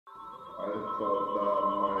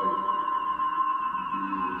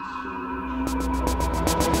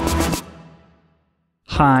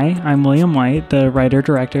Hi, I'm William White, the writer,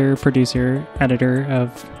 director, producer, editor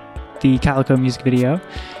of the Calico music video.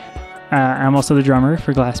 I'm also the drummer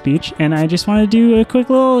for Glass Beach, and I just want to do a quick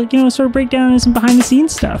little, sort of breakdown of some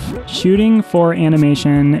behind-the-scenes stuff. Shooting for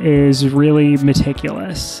animation is really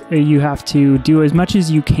meticulous. You have to do as much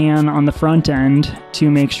as you can on the front end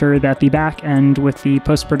to make sure that the back end with the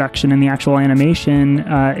post-production and the actual animation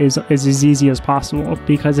is as easy as possible,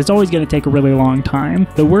 because it's always going to take a really long time.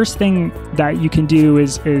 The worst thing that you can do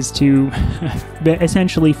is to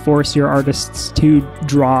essentially force your artists to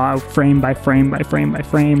draw frame by frame by frame by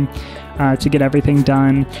frame to get everything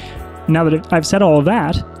done. Now that I've said all of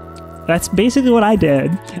that, that's basically what I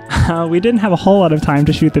did. We didn't have a whole lot of time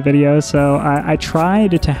to shoot the video, so I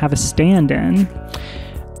tried to have a stand-in,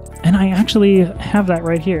 and I actually have that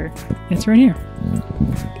right here. It's right here.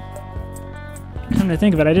 Come to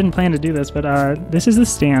think of it, I didn't plan to do this, but this is the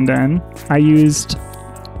stand-in I used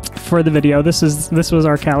for the video. This was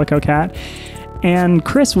our calico cat. And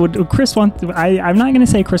I'm not going to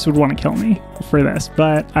say Chris would want to kill me for this,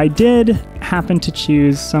 but I did happen to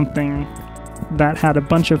choose something that had a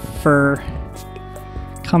bunch of fur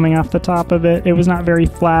coming off the top of it. It was not very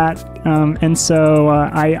flat, and so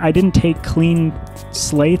I didn't take clean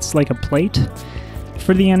slates like a plate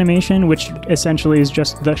for the animation, which essentially is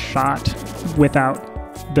just the shot without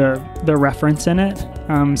the reference in it,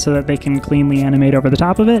 so that they can cleanly animate over the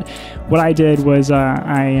top of it. What I did was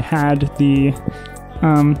I had the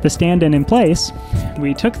stand-in in place.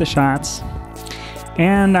 We took the shots,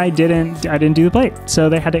 and I didn't do the plate, so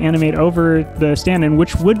they had to animate over the stand-in,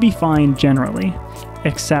 which would be fine generally,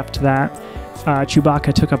 except that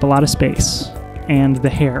Chewbacca took up a lot of space, and the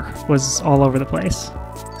hair was all over the place.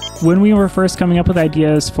 When we were first coming up with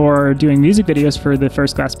ideas for doing music videos for the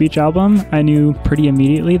first Glass Beach album, I knew pretty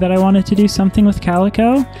immediately that I wanted to do something with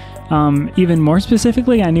Calico. Even more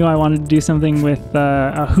specifically, I knew I wanted to do something with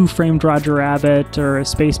a Who Framed Roger Rabbit or a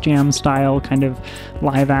Space Jam style kind of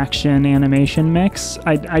live action animation mix.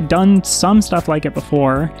 I'd done some stuff like it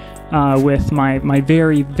before with my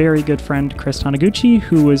very, very good friend Chris Taniguchi,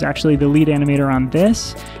 who was actually the lead animator on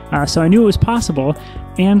this. So I knew it was possible.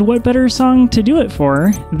 And what better song to do it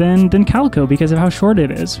for than Calico, because of how short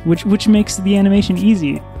it is, which makes the animation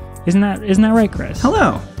easy. Isn't that right, Chris?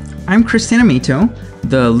 Hello, I'm Chris Taniguchi,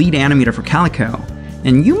 the lead animator for Calico,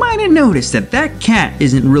 and you might have noticed that cat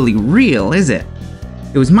isn't really real, is it?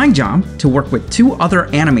 It was my job to work with two other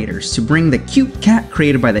animators to bring the cute cat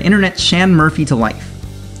created by the internet Shan Murphy to life.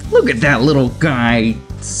 Look at that little guy,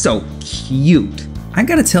 so cute. I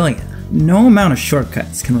gotta tell you, no amount of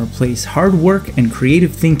shortcuts can replace hard work and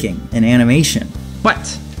creative thinking in animation.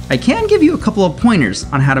 But I can give you a couple of pointers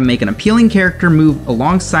on how to make an appealing character move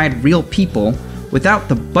alongside real people without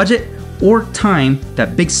the budget or time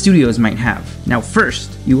that big studios might have. Now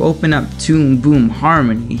first, you open up Toon Boom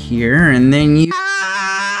Harmony here, and then you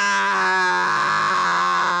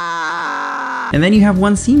have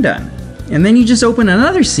one scene done. And then you just open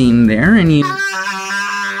another scene there, and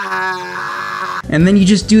then you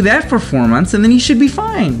just do that for 4 months, and then you should be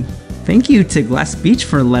fine. Thank you to Glass Beach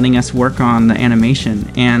for letting us work on the animation,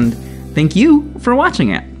 and thank you for watching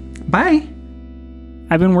it. Bye!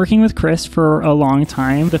 I've been working with Chris for a long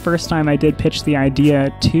time. The first time I did pitch the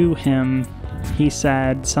idea to him, he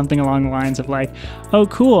said something along the lines of like, "Oh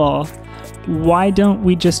cool, why don't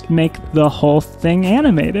we just make the whole thing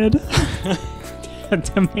animated?"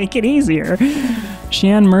 To make it easier.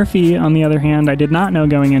 Shan Murphy, on the other hand, I did not know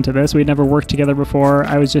going into this. We'd never worked together before.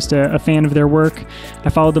 I was just a fan of their work. I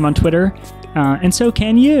followed them on Twitter, and so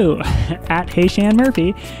can you, at Hey Shan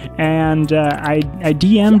Murphy. And I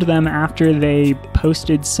DM'd them after they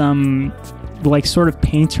posted some like sort of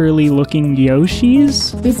painterly looking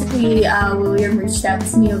Yoshis. Basically, William reached out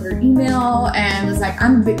to me over email and was like,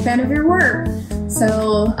 "I'm a big fan of your work."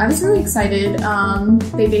 So I was really excited.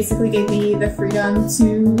 They basically gave me the freedom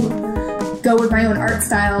to go with my own art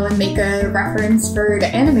style and make a reference for the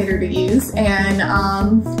animator to use. And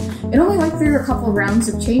it only went through a couple rounds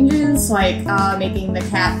of changes, like making the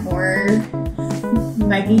cat more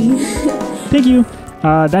leggy. Thank you.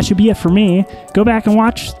 That should be it for me. Go back and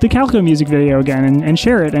watch the Calico music video again and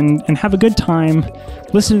share it and have a good time.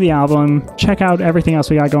 Listen to the album. Check out everything else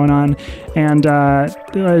we got going on. And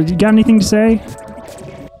you got anything to say?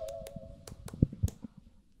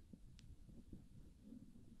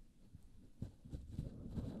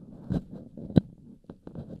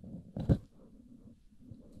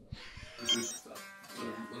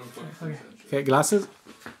 Okay, glasses.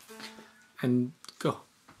 And